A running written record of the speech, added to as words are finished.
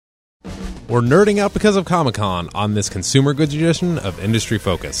We're nerding out because of Comic-Con on this consumer goods edition of Industry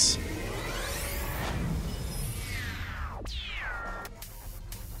Focus.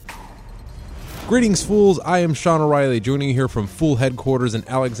 Greetings, fools. I am Sean O'Reilly, joining you here from Fool Headquarters in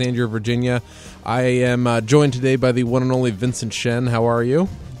Alexandria, Virginia. I am joined today by the one and only Vincent Shen. How are you?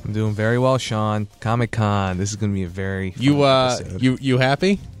 I'm doing very well, Sean. Comic-Con. This is going to be a very fun episode. You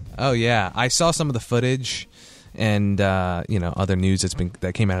happy? Oh yeah, I saw some of the footage and other news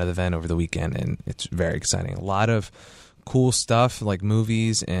that came out of the event over the weekend, and it's very exciting. A lot of cool stuff like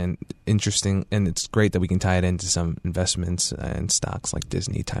movies and interesting, and it's great that we can tie it into some investments and stocks like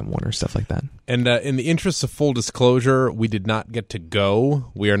Disney, Time Warner, stuff like that. And in the interest of full disclosure, we did not get to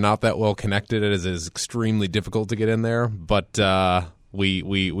go. We are not that well connected. It is extremely difficult to get in there, but we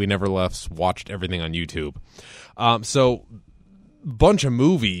nevertheless watched everything on YouTube. So bunch of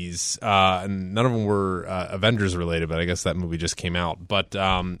movies, and none of them were Avengers related, but I guess that movie just came out. But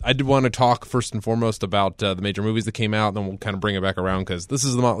I did want to talk first and foremost about the major movies that came out, and then we'll kind of bring it back around because this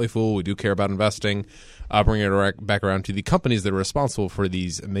is the Motley Fool. We do care about investing. Bring it back around to the companies that are responsible for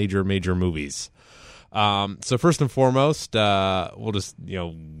these major movies. So first and foremost, we'll just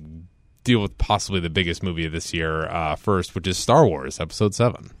deal with possibly the biggest movie of this year first, which is Star Wars Episode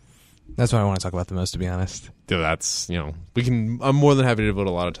 7. That's what I want to talk about the most, to be honest. That's, I'm more than happy to devote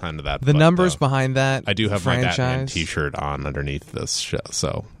a lot of time to that. The numbers behind that I do have franchise. My Batman t-shirt on underneath this show,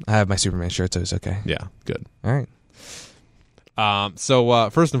 so. I have my Superman shirt, so it's okay. Yeah, good. All right. So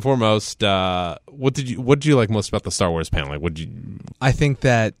first and foremost, what did you like most about the Star Wars panel? Like, I think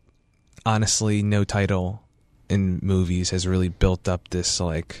that, honestly, no title in movies has really built up this,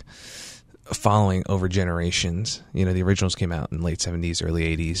 following over generations. The originals came out in late 70s,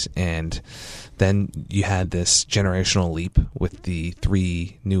 early 80s, and then you had this generational leap with the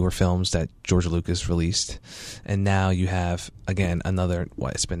 3 newer films that George Lucas released, and now you have, again, another,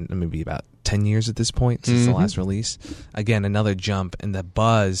 it's been maybe about 10 years at this point since the last release. Again, another jump, and the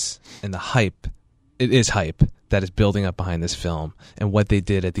buzz and the hype, it is hype, that is building up behind this film, and what they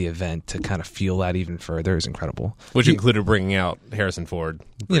did at the event to kind of fuel that even further is incredible. Which included bringing out Harrison Ford.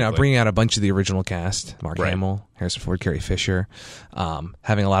 Briefly. Bringing out a bunch of the original cast, Mark Hamill, Harrison Ford, Carrie Fisher,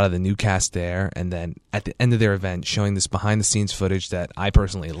 having a lot of the new cast there, and then at the end of their event, showing this behind-the-scenes footage that I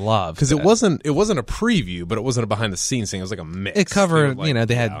personally love. Because it wasn't a preview, but it wasn't a behind-the-scenes thing. It was like a mix. It covered,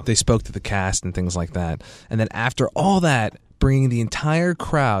 they spoke to the cast and things like that. And then after all that, bringing the entire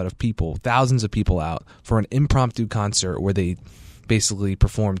crowd of people, thousands of people out for an impromptu concert where they basically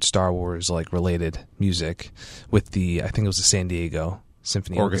performed Star Wars related music with I think it was the San Diego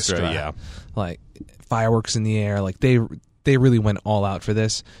Symphony Orchestra. Yeah. Fireworks in the air. They really went all out for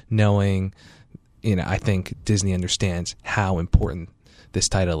this, knowing, I think Disney understands how important this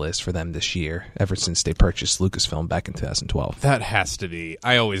title is for them this year, ever since they purchased Lucasfilm back in 2012. That has to be.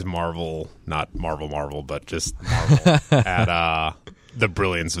 I always marvel, not marvel, but just marvel at the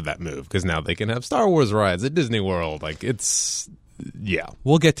brilliance of that move, because now they can have Star Wars rides at Disney World. Yeah.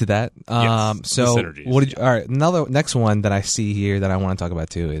 We'll get to that. Yes, so, synergies, all right, next one that I see here that I want to talk about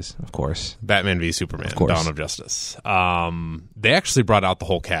too is, of course, Batman v Superman, Dawn of Justice. They actually brought out the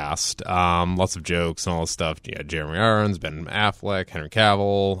whole cast. Lots of jokes and all this stuff. Yeah, Jeremy Irons, Ben Affleck, Henry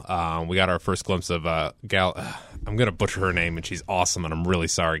Cavill. We got our first glimpse of Gal. I'm going to butcher her name, and she's awesome, and I'm really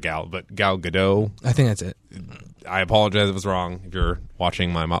sorry, Gal Gadot. I think that's it. I apologize if it was wrong. If you're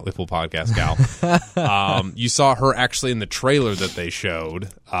watching my Motley Fool podcast, Gal, you saw her actually in the trailer that they showed.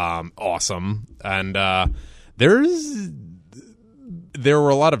 Awesome, and there were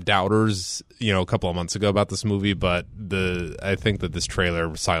a lot of doubters, a couple of months ago about this movie, but I think that this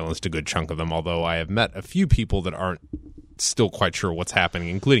trailer silenced a good chunk of them. Although I have met a few people that aren't still quite sure what's happening,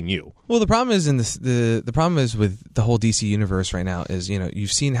 including you. Well, the problem is the problem is with the whole DC universe right now is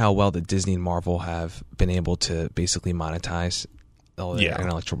you've seen how well that Disney and Marvel have been able to basically monetize all their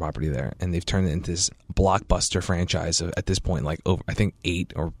intellectual property there, and they've turned it into this blockbuster franchise of, at this point, over I think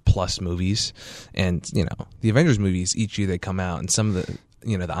 8 or plus movies, and the Avengers movies each year they come out, and some of the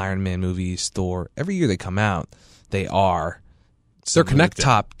the Iron Man movies, Thor, every year they come out, they're connected.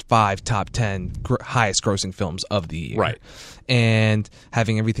 Top 5, top 10 highest grossing films of the year. Right. And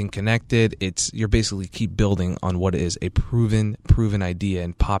having everything connected, you're basically keep building on what is a proven idea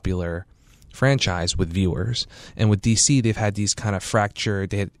and popular franchise with viewers. And with DC, they've had these kind of fractured,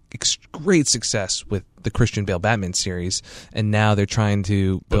 they had great success with the Christian Bale Batman series, and now they're trying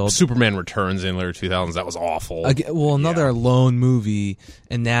to build... But Superman Returns in later 2000s, that was awful. Another lone movie,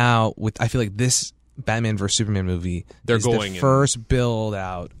 and now I feel like this Batman vs Superman movie is the first build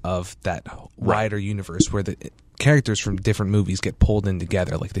out of that wider universe where the characters from different movies get pulled in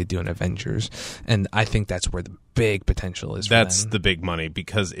together like they do in Avengers, and I think that's where the big potential is. That's the big money,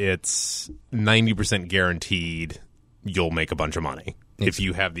 because it's 90% guaranteed you'll make a bunch of money if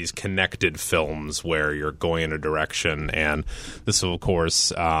you have these connected films where you're going in a direction. And this will, of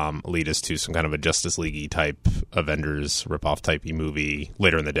course, lead us to some kind of a Justice League type Avengers ripoff type movie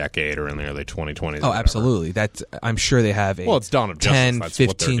later in the decade or in the early 2020s. Oh, absolutely. I'm sure they have a it's Dawn of Justice. 10, That's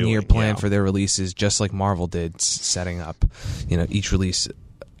what they're 15-year doing. plan for their releases, just like Marvel did, setting up each release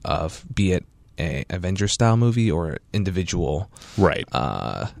of, be it a Avengers-style movie or individual right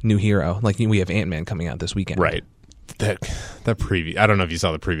new hero. Like we have Ant-Man coming out this weekend. Right. That preview, I don't know if you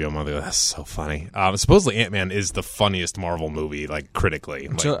saw the preview on Monday. That's so funny. Supposedly Ant-Man is the funniest Marvel movie, like critically.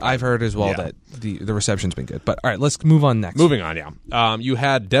 So I've heard as well that the reception's been good. But all right, let's move on next. Moving on, yeah. You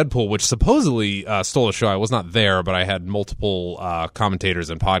had Deadpool, which supposedly stole the show. I was not there, but I had multiple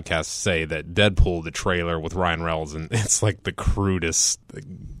commentators and podcasts say that Deadpool, the trailer with Ryan Reynolds, and it's like the crudest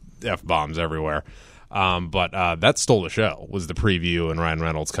F-bombs everywhere. But that stole the show, was the preview and Ryan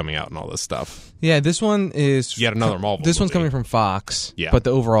Reynolds coming out and all this stuff. Yeah, this one is yet another Marvel This movie. one's coming from Fox. Yeah. But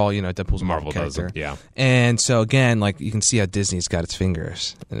the overall, Deadpool's a Marvel does character. it, yeah. And so again, like you can see how Disney's got its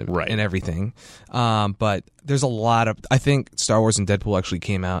fingers in everything. But there's a lot of, I think Star Wars and Deadpool actually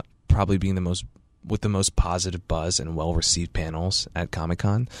came out probably being with the most positive buzz and well-received panels at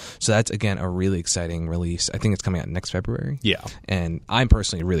Comic-Con. So that's, again, a really exciting release. I think it's coming out next February. Yeah. And I'm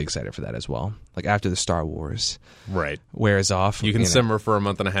personally really excited for that as well. Like, after the Star Wars wears off. You can simmer for a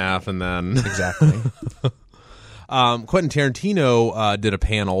month and a half and then... Exactly. Quentin Tarantino did a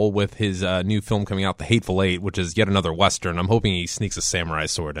panel with his new film coming out, The Hateful Eight, which is yet another Western. I'm hoping he sneaks a samurai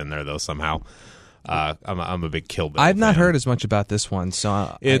sword in there, though, somehow. I'm a big Kill Bill I've not fan. heard as much about this one,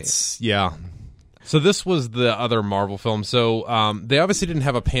 so... So this was the other Marvel film. So they obviously didn't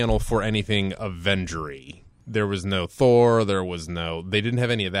have a panel for anything Avengery. There was no Thor. They didn't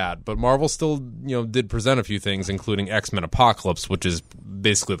have any of that. But Marvel still, did present a few things, including X-Men Apocalypse, which is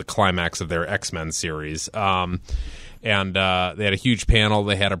basically the climax of their X-Men series. And they had a huge panel.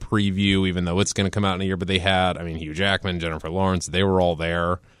 They had a preview, even though it's going to come out in a year. But they had, Hugh Jackman, Jennifer Lawrence. They were all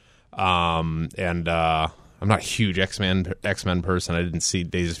there. I'm not a huge X-Men person. I didn't see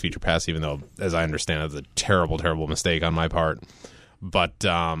Days of Future Past, even though, as I understand, it was a terrible, terrible mistake on my part. But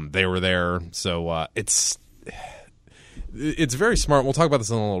they were there, so it's very smart. We'll talk about this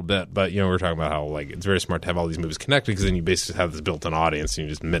in a little bit, but we're talking about how it's very smart to have all these movies connected, because then you basically have this built-in audience and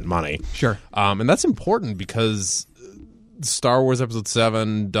you just mint money. Sure. And that's important because Star Wars Episode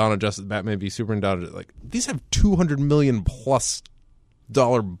 7, Dawn of Justice, Batman v Superman, these have $200 million plus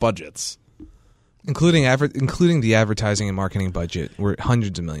budgets. Including the advertising and marketing budget, we're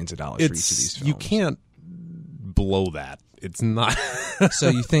hundreds of millions of dollars for each of these films. You can't blow that. It's not. So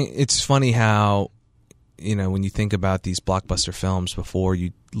you think it's funny how, when you think about these blockbuster films before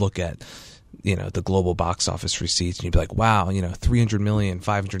you look at, the global box office receipts, and you'd be like, wow, $300 million,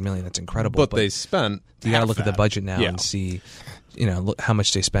 $500 million, that's incredible. But they spent. You got to look at the budget now and see, look how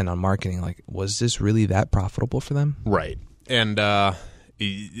much they spend on marketing. Like, was this really that profitable for them? Right. And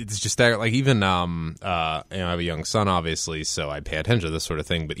it's just that, even I have a young son, obviously, so I pay attention to this sort of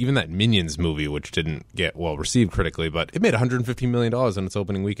thing. But even that Minions movie, which didn't get well received critically, but it made $115 million in its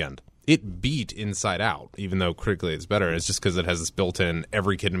opening weekend. It beat Inside Out, even though critically it's better. It's just because it has this built-in,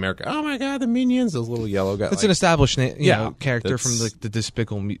 every kid in America, oh my God, the Minions, those little yellow guys. It's an established character from the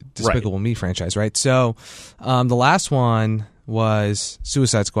Despicable Me franchise, right? So the last one was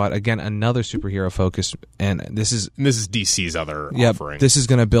Suicide Squad, again another superhero focus, and this is DC's other offering. This is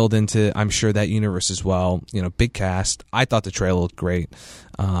going to build into, I'm sure, that universe as well. Big cast. I thought the trailer looked great.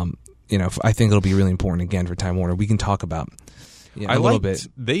 I think it'll be really important again for Time Warner. We can talk about a little bit.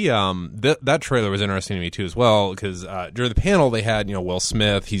 That trailer was interesting to me too as well, because during the panel they had Will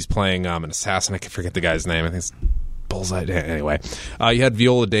Smith. He's playing an assassin. I can forget the guy's name. I think it's Bullseye. Anyway, you had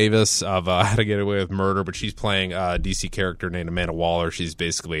Viola Davis of How to Get Away with Murder, but she's playing a DC character named Amanda Waller. She's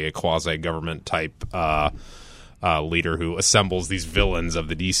basically a quasi-government type leader who assembles these villains of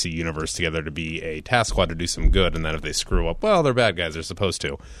the DC universe together to be a task squad to do some good, and then if they screw up, well, they're bad guys. They're supposed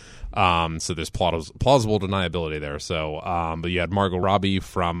to. So there's plausible deniability there. So, but you had Margot Robbie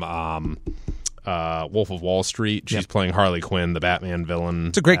from Wolf of Wall Street. She's playing Harley Quinn, the Batman villain.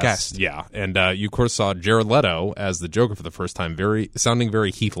 It's a great cast. Yeah, and you of course saw Jared Leto as the Joker for the first time, sounding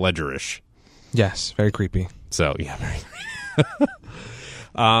very Heath Ledger-ish. Yes, very creepy. So yeah, very.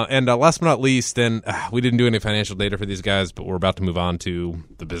 And last but not least, and we didn't do any financial data for these guys, but we're about to move on to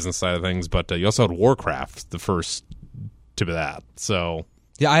the business side of things. But you also had Warcraft, the first tip of that. So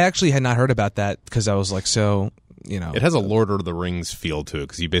yeah, I actually had not heard about that because I was like so It has a Lord of the Rings feel to it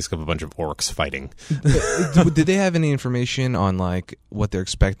because you basically have a bunch of orcs fighting. Did they have any information on like what they're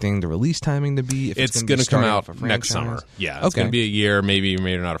expecting the release timing to be? If it's going to come out next summer. Yeah, it's going to be a year, maybe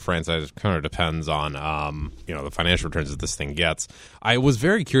not a franchise. It kind of depends on the financial returns that this thing gets. I was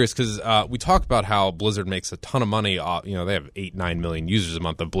very curious because we talked about how Blizzard makes a ton of money. They have 8-9 million users a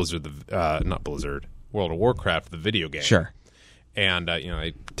month of Blizzard, World of Warcraft, the video game. Sure. And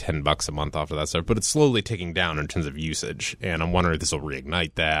 $10 a month off of that stuff, but it's slowly ticking down in terms of usage. And I'm wondering if this will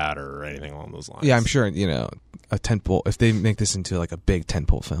reignite that or anything along those lines. Yeah, I'm sure. A tentpole. If they make this into like a big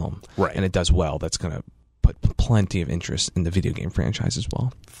tentpole film, right, and it does well, that's going to put plenty of interest in the video game franchise as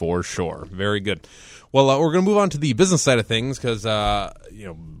well. For sure, very good. Well, we're going to move on to the business side of things because we're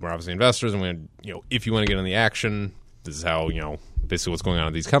obviously investors, and if you want to get in the action, this is how basically what's going on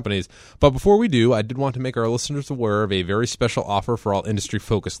at these companies. But before we do, I did want to make our listeners aware of a very special offer for all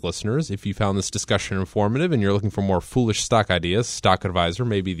industry-focused listeners. If you found this discussion informative and you're looking for more foolish stock ideas, Stock Advisor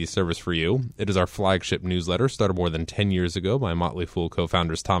may be the service for you. It is our flagship newsletter, started more than 10 years ago by Motley Fool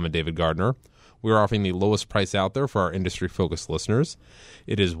co-founders Tom and David Gardner. We are offering the lowest price out there for our industry-focused listeners.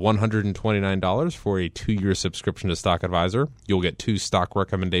 It is $129 for a 2-year subscription to Stock Advisor. You'll get 2 stock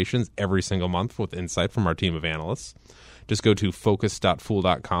recommendations every single month with insight from our team of analysts. Just go to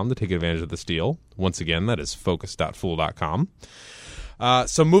focus.fool.com to take advantage of this deal. Once again, that is focus.fool.com.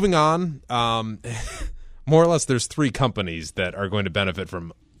 So moving on, more or less there's 3 companies that are going to benefit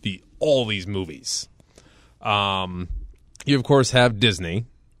from all these movies. You, of course, have Disney,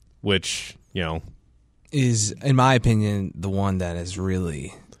 which, is, in my opinion, the one that has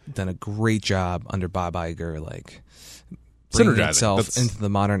really done a great job under Bob Iger, like bringing itself into the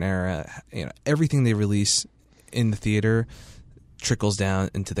modern era. Everything they release in the theater trickles down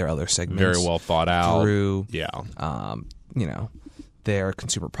into their other segments. Very well thought out. Through, their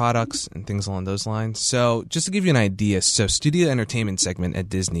consumer products and things along those lines. So just to give you an idea, studio entertainment segment at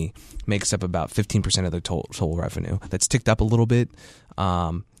Disney makes up about 15% of their total revenue. That's ticked up a little bit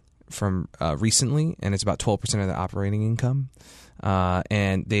from recently, and it's about 12% of their operating income.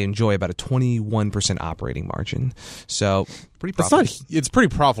 And they enjoy about a 21% operating margin. So pretty profitable. It's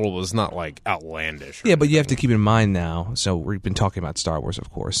pretty profitable. It's not like outlandish. Yeah, but you have to keep in mind now. So we've been talking about Star Wars,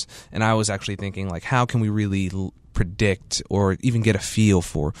 of course, and I was actually thinking, like, how can we really predict or even get a feel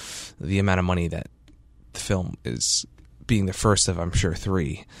for the amount of money that the film is being the first of, I'm sure,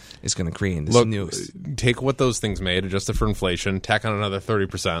 3 is going to create in this newest. Take what those things made, adjust it for inflation, tack on another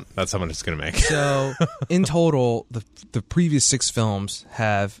 30%. That's how much it's going to make. So, in total, the previous 6 films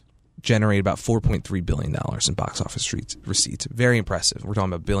have generated about $4.3 billion in box office receipts. Very impressive. We're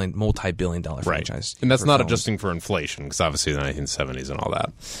talking about multi-billion dollar franchise. And that's not adjusting for inflation, because obviously the 1970s and all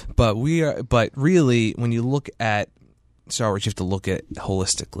that. But really, when you look at Star Wars, you have to look at it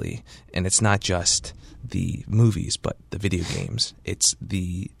holistically, and it's not just the movies, but the video games. It's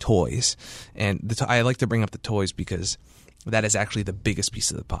the toys, and I like to bring up the toys because that is actually the biggest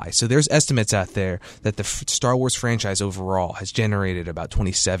piece of the pie. So there's estimates out there that the Star Wars franchise overall has generated about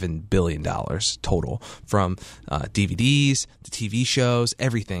 $27 billion total from DVDs, the TV shows,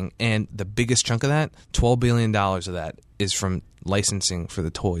 everything, and the biggest chunk of that, $12 billion of that, is from licensing for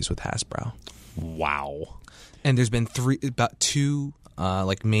the toys with Hasbro. Wow. And there's been about 2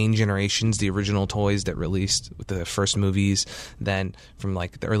 main generations, the original toys that released with the first movies. Then from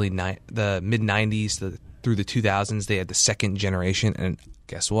like the mid 90s through the 2000s, they had the second generation. And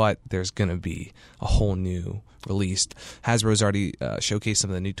guess what? There's going to be a whole new released. Hasbro's already showcased some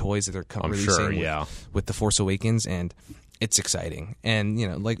of the new toys that they're releasing with The Force Awakens, and it's exciting.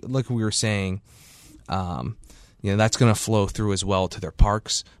 And like we were saying, that's going to flow through as well to their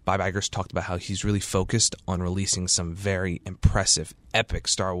parks. Bob Iger's talked about how he's really focused on releasing some very impressive, epic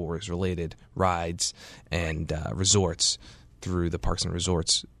Star Wars-related rides and resorts through the Parks and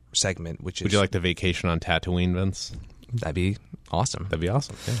Resorts segment. Would you like to vacation on Tatooine, Vince? That'd be awesome. That'd be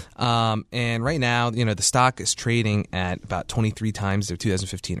awesome. Yeah. And right now, the stock is trading at about 23 times their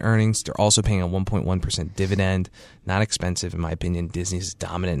 2015 earnings. They're also paying a 1.1% dividend. Not expensive, in my opinion. Disney's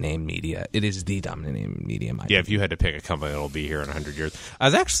dominant name media. It is the dominant name media, in my opinion. If you had to pick a company that'll be here in 100 years. I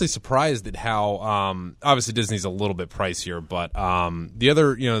was actually surprised at how, obviously Disney's a little bit pricier, but the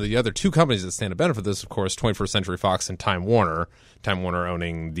other 2 companies that stand to benefit this, of course, 21st Century Fox and Time Warner. Time Warner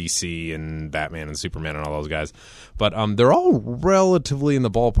owning DC and Batman and Superman and all those guys. But they're all relatively in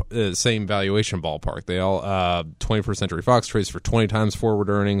the same valuation ballpark. They all 21st Century Fox trades for 20 times forward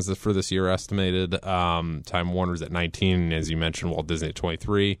earnings for this year estimated. Time Warner's at 19, as you mentioned, Walt Disney at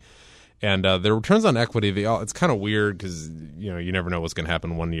 23. And their returns on equity, it's kind of weird because you never know what's going to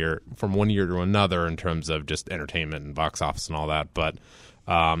happen from one year to another in terms of just entertainment and box office and all that. But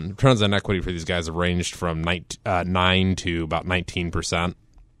Returns on equity for these guys have ranged from 9 to about 19%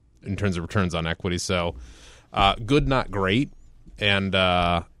 in terms of returns on equity. So good, not great. And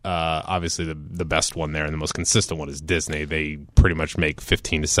obviously the best one there and the most consistent one is Disney. They pretty much make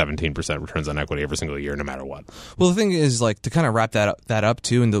 15 to 17% returns on equity every single year, no matter what. Well, the thing is, like, to kind of wrap that up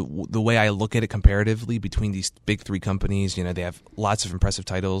too, and the way I look at it comparatively between these big three companies, you know, they have lots of impressive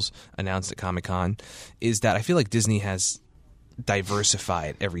titles announced at Comic-Con, is that I feel like Disney has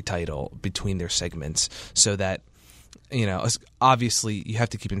diversified every title between their segments so that, you know, obviously you have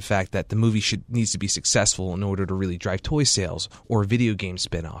to keep in fact that the movie needs to be successful in order to really drive toy sales or a video game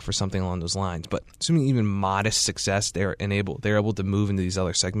spinoff or something along those lines. But assuming even modest success, they're able to move into these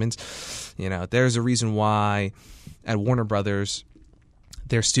other segments. You know, there's a reason why at Warner Brothers,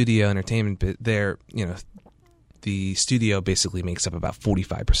 their studio entertainment, the studio basically makes up about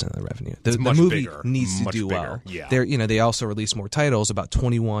 45% of the revenue. The movie needs to do well. Yeah. They also release more titles, about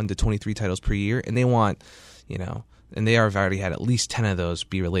 21 to 23 titles per year, and they want, you know, and they have already had at least 10 of those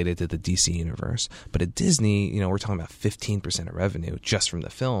be related to the DC universe. But at Disney, you know, we're talking about 15% of revenue just from the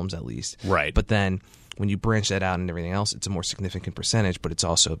films, at least. Right. But then when you branch that out and everything else, it's a more significant percentage, but it's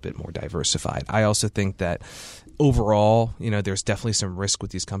also a bit more diversified. I also think that overall, you know, there's definitely some risk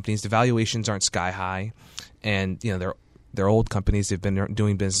with these companies. The valuations aren't sky high, and you know, they're old companies. They've been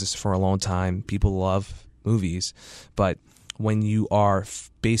doing business for a long time. People love movies, but when you are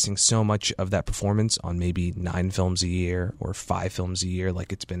basing so much of that performance on maybe 9 films a year or 5 films a year,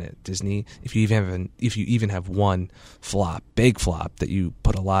 like it's been at Disney, if you even have one big flop that you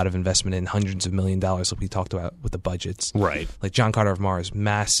put a lot of investment in, hundreds of $1 million, like we talked about with the budgets, right? Like John Carter of Mars,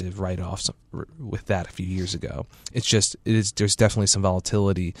 massive write-offs with that a few years ago. There's definitely some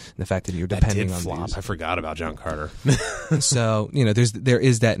volatility in the fact that you're depending on flop. these. I forgot about John Carter. So, you know, there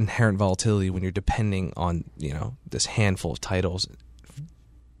is that inherent volatility when you're depending on, you know, this handful of titles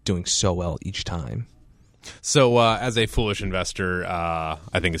doing so well each time. So as a foolish investor,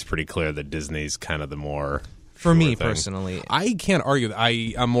 I think it's pretty clear that Disney's kind of the more for me thing. Personally. I can't argue that.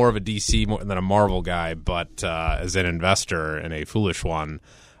 I'm more of a DC than a Marvel guy, but as an investor and a foolish one,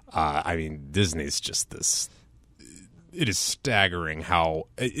 I mean, Disney's just this. It is staggering how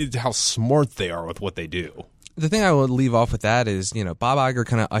smart they are with what they do. The thing I would leave off with that is, you know, Bob Iger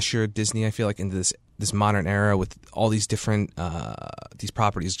kind of ushered Disney, I feel like, into this modern era with all these different these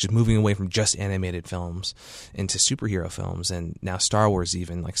properties, just moving away from just animated films into superhero films, and now Star Wars,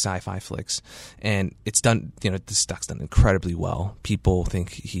 even like sci-fi flicks. And it's done, you know, the stock's done incredibly well. People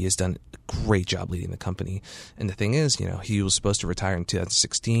think he has done a great job leading the company. And the thing is, you know, he was supposed to retire in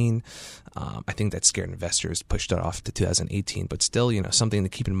 2016. I think that scared investors, pushed it off to 2018. But still, you know, something to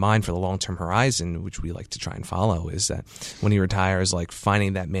keep in mind for the long-term horizon, which we like to try and follow, is that when he retires, like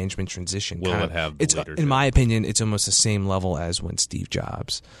finding that management transition. Will it have leadership? In my opinion, it's almost the same level as when Steve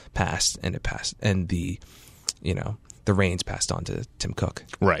Jobs passed, and the reins passed on to Tim Cook.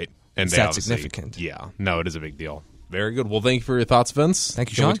 Right. And it's that significant. Yeah. No, it is a big deal. Very good. Well, thank you for your thoughts, Vince. Thank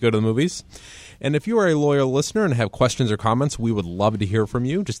you, Can't Sean. wait to go to the movies. And if you are a loyal listener and have questions or comments, we would love to hear from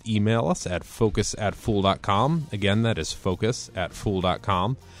you. Just email us at focus@fool.com. Again, that is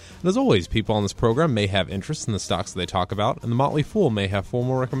focus@fool.com. And as always, people on this program may have interest in the stocks that they talk about, and the Motley Fool may have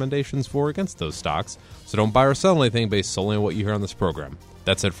formal recommendations for or against those stocks. So don't buy or sell anything based solely on what you hear on this program.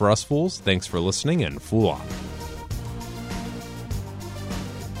 That's it for us, fools. Thanks for listening, and Fool on.